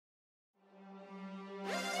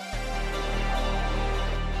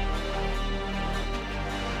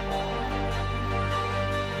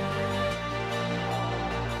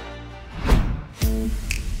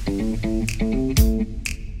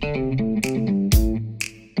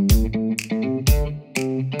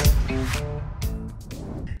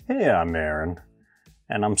Hi, I'm Aaron,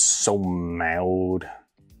 and I'm so mad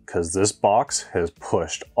because this box has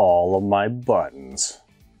pushed all of my buttons.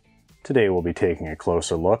 Today we'll be taking a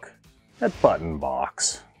closer look at Button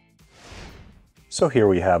Box. So here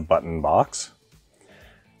we have Button Box.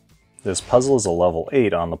 This puzzle is a level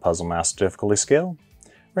 8 on the Puzzle Master difficulty scale,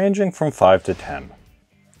 ranging from 5 to 10.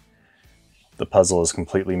 The puzzle is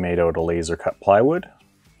completely made out of laser cut plywood,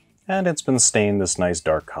 and it's been stained this nice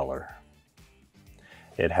dark color.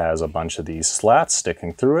 It has a bunch of these slats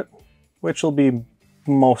sticking through it, which will be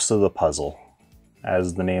most of the puzzle.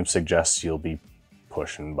 As the name suggests, you'll be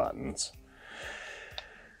pushing buttons.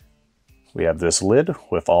 We have this lid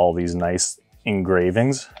with all these nice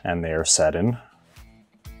engravings, and they are set in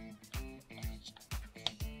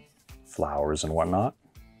flowers and whatnot.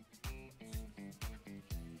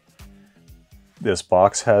 This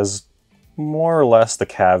box has more or less the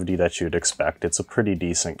cavity that you'd expect. It's a pretty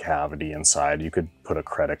decent cavity inside. You could put a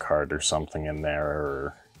credit card or something in there,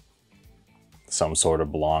 or some sort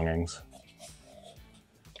of belongings.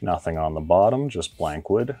 Nothing on the bottom, just blank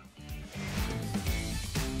wood.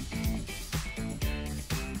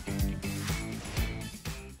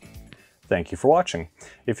 Thank you for watching.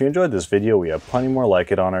 If you enjoyed this video, we have plenty more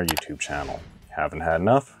like it on our YouTube channel. Haven't had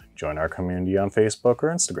enough? Join our community on Facebook or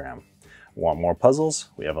Instagram. Want more puzzles?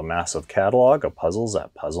 We have a massive catalog of puzzles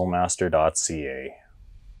at puzzlemaster.ca.